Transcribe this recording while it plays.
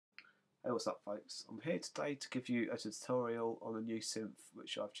Hey, what's up, folks? I'm here today to give you a tutorial on a new synth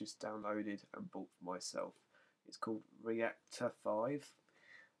which I've just downloaded and bought for myself. It's called Reaktor 5.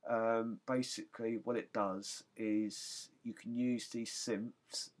 Basically, what it does is you can use these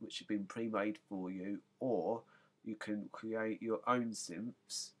synths which have been pre-made for you, or you can create your own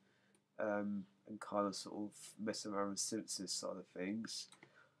synths and kind of sort of mess around with synthesis side of things.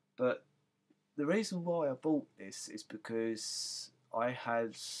 But the reason why I bought this is because I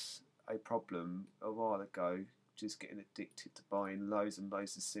had a problem a while ago, just getting addicted to buying loads and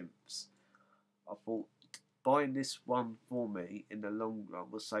loads of synths. I thought buying this one for me in the long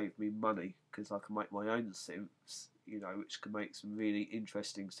run will save me money because I can make my own synths, which can make some really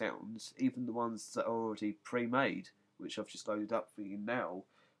interesting sounds, even the ones that are already pre-made, which I've just loaded up for you now.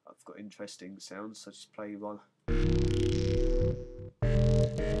 I've got interesting sounds, so just play one.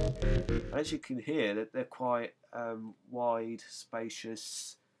 As you can hear, that they're quite wide,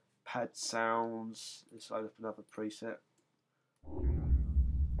 spacious pad sounds. Let's load up another preset.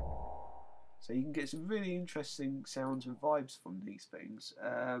 So you can get some really interesting sounds and vibes from these things.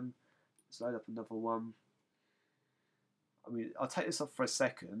 Let's load up another one. I mean, I'll take this off for a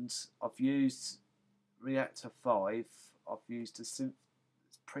second. I've used Reaktor 5. I've used a synth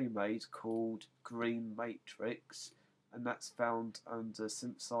pre-made called Green Matrix, and that's found under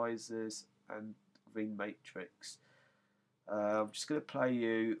synthesizers and Green Matrix. I'm just going to play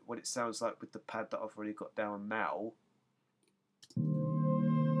you what it sounds like with the pad that I've already got down now. The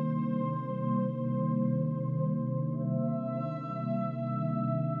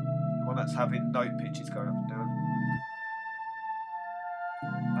one that's having note pitches going up and down.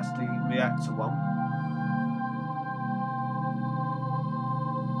 That's the Reaktor one.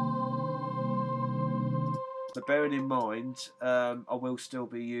 But bearing in mind, I will still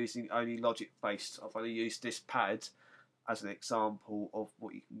be using only Logic based. I've only used this pad as an example of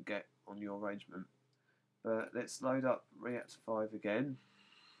what you can get on your arrangement. But let's load up Reaktor 5 again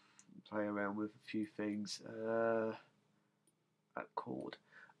and play around with a few things. That chord.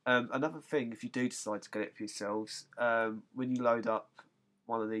 Another thing, if you do decide to get it for yourselves, when you load up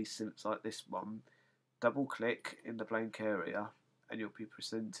one of these synths like this one, double click in the blank area and you'll be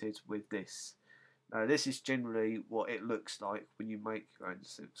presented with this. Now, this is generally what it looks like when you make your own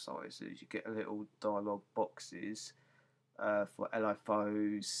synthesizers. You get a little dialogue boxes for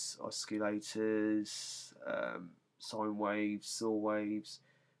LFOs, oscillators, sine waves, saw waves.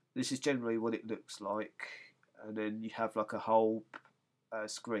 This is generally what it looks like, and then you have like a whole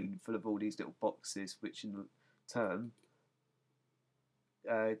screen full of all these little boxes, which in turn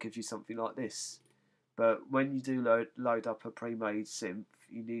gives you something like this. But when you do load up a pre-made synth,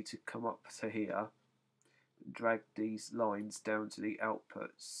 you need to come up to here and drag these lines down to the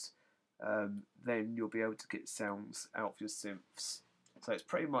outputs. Then you'll be able to get sounds out of your synths. So it's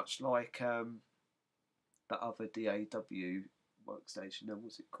pretty much like that other DAW workstation. Now,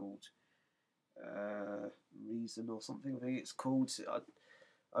 what's it called? Reason or something. I think it's called.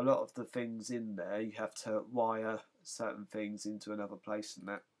 A lot of the things in there, you have to wire certain things into another place, and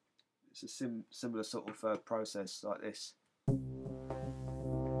that it's a similar sort of process like this.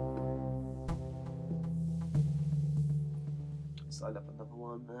 Let's load up another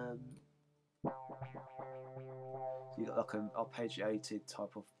one. So you got like an arpeggiated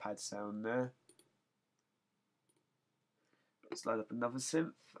type of pad sound there. Let's load up another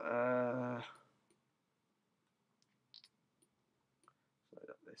synth. Load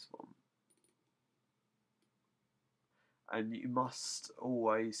up this one. And you must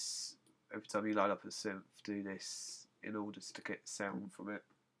always, every time you load up a synth, do this in order to get sound from it.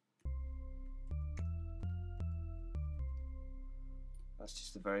 That's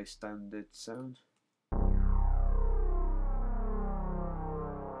just a very standard sound.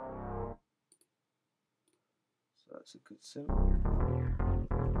 So that's a good sound.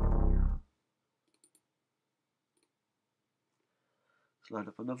 Let's load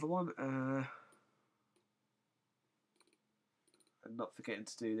up another one. And not forgetting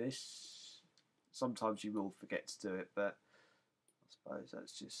to do this. Sometimes you will forget to do it, but I suppose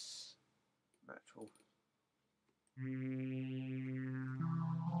that's just natural.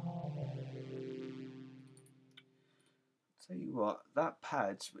 Tell you what, that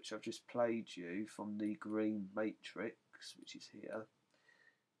pad which I've just played you from the Green Matrix, which is here,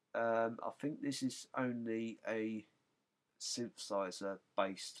 I think this is only a synthesizer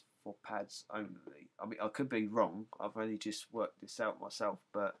based for pads only. I mean, I could be wrong. I've only just worked this out myself,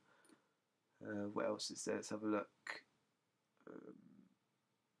 but what else is there? Let's have a look.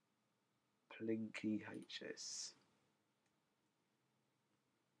 Plinky HS.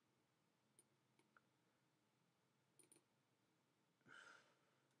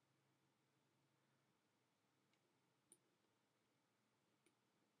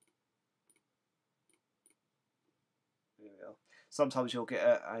 are. Sometimes you'll get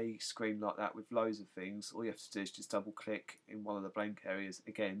a screen like that with loads of things. All you have to do is just double click in one of the blank areas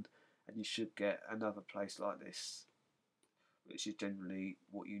again, and you should get another place like this, which is generally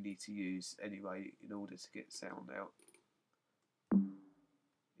what you need to use anyway in order to get sound out.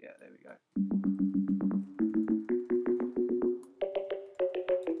 Yeah, there we go.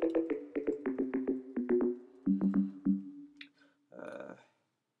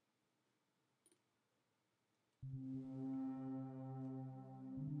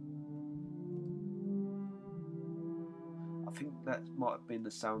 I think that might have been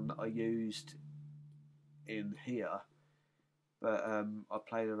the sound that I used in here, but I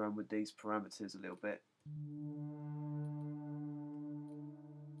played around with these parameters a little bit.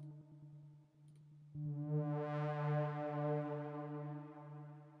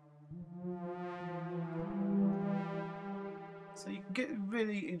 So you can get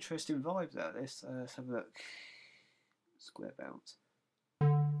really interesting vibes out of this. Let's have a look. Square bounce.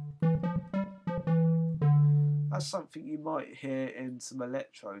 That's something you might hear in some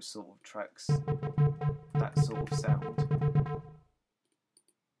electro sort of tracks. That sort of sound.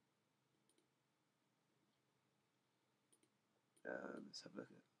 Let's have a look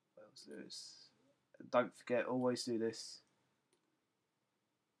at what else there is. And don't forget, always do this.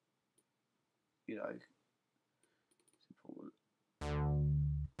 You know, it's important.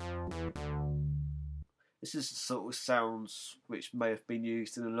 This is the sort of sounds which may have been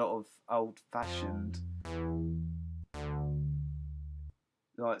used in a lot of old-fashioned,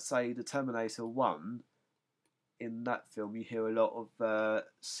 like say the Terminator 1. In that film, you hear a lot of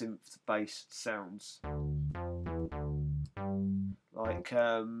synth-based sounds, like if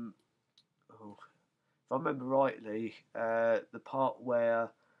I remember rightly, the part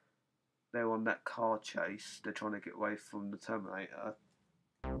where they're on that car chase, they're trying to get away from the Terminator.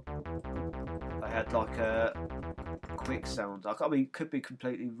 They had like a quick sound. I mean, could be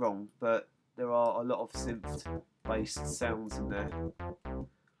completely wrong, but there are a lot of synth-based sounds in there.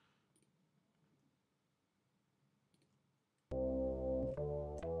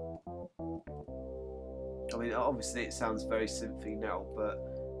 I mean, obviously it sounds very synthy now, but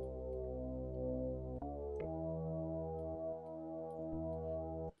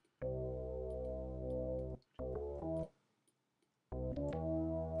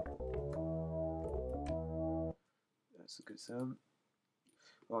that's a good sound.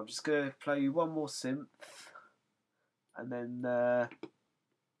 Well, I'm just going to play you one more synth, and then yeah,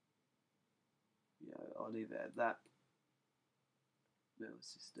 I'll leave it at that. No,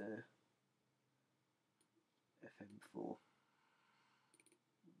 it's just FM4.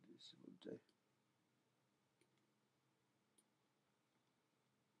 This will do.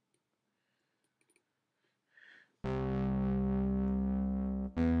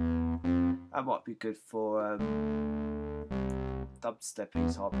 That might be good for dubstepping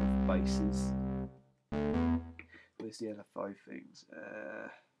type of basses. Where's the LFO things?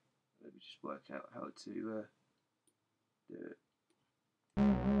 Let me just work out how to do it.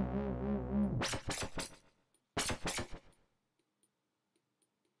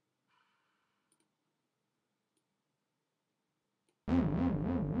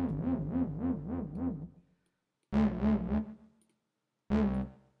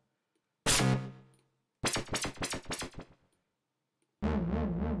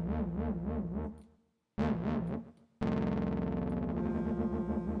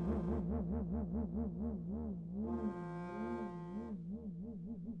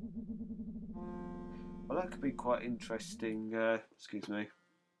 Well, that could be quite interesting. Excuse me.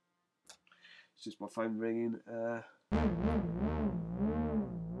 It's just my phone ringing.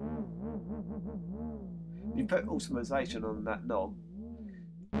 You put automation on that knob,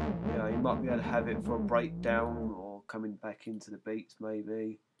 you know, you might be able to have it for a breakdown or coming back into the beats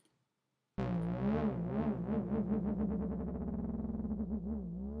maybe.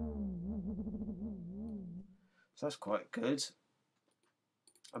 So that's quite good.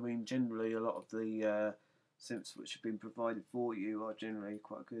 I mean, generally a lot of the synths which have been provided for you are generally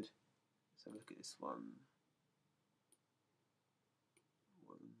quite good. So look at this one.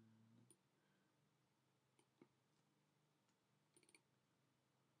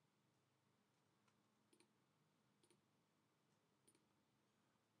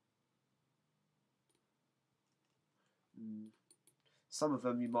 Some of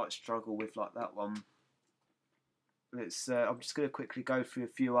them you might struggle with, like that one. Let's. I'm just going to quickly go through a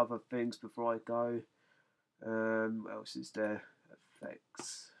few other things before I go. What else is there?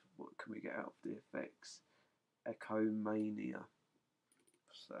 Effects. What can we get out of the effects? Echo Mania.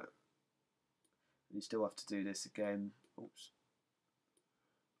 So you still have to do this again. Oops.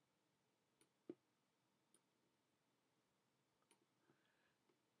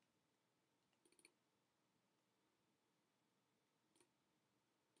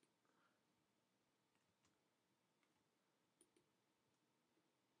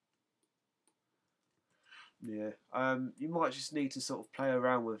 Yeah. You might just need to sort of play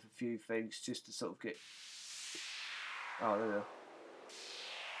around with a few things just to sort of get. Oh, there we are.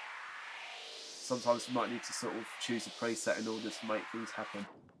 Sometimes you might need to sort of choose a preset in order to make things happen.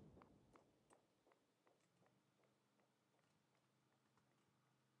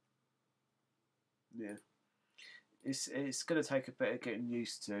 Yeah. It's going to take a bit of getting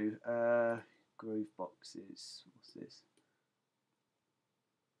used to. Groove boxes. What's this?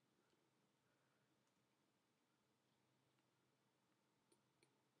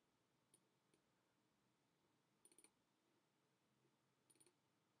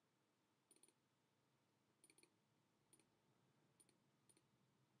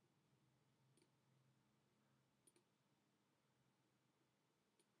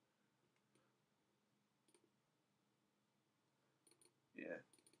 Yeah.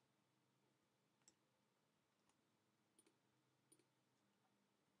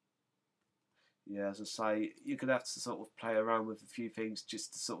 Yeah, as I say, you're going to have to sort of play around with a few things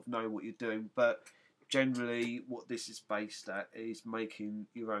just to sort of know what you're doing. But generally, what this is based at is making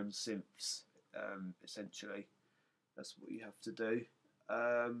your own synths, essentially. That's what you have to do.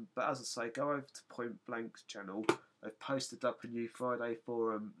 But as I say, go over to Point Blank's channel. They've posted up a new Friday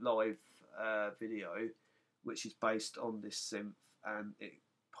Forum live video, which is based on this synth, and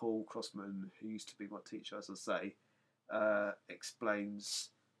Paul Crossman, who used to be my teacher, as I say, explains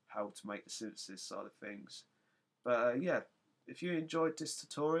how to make the synthesis side of things. But yeah, if you enjoyed this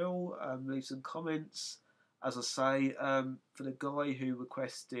tutorial, leave some comments. As I say, for the guy who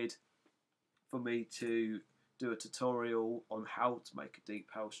requested for me to do a tutorial on how to make a deep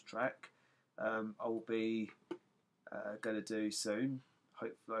house track, I will be going to do soon.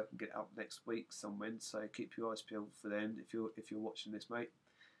 Hopefully, I can get it up next week somewhere. So keep your eyes peeled for then if you're watching this, mate.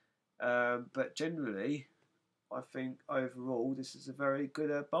 But generally, I think overall this is a very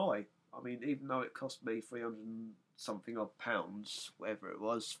good buy. I mean, even though it cost me 300 something odd pounds, whatever it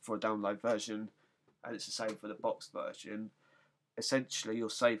was, for a download version, and it's the same for the box version, essentially you're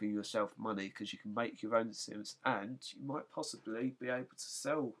saving yourself money because you can make your own Sims and you might possibly be able to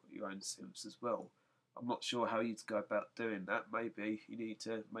sell your own Sims as well. I'm not sure how you'd go about doing that. Maybe you need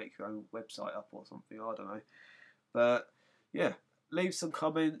to make your own website up or something, I don't know. But yeah, leave some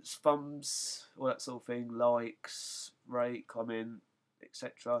comments, thumbs, all that sort of thing, likes, rate, comment,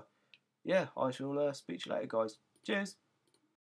 etc. Yeah, I shall speak to you later, guys. Cheers.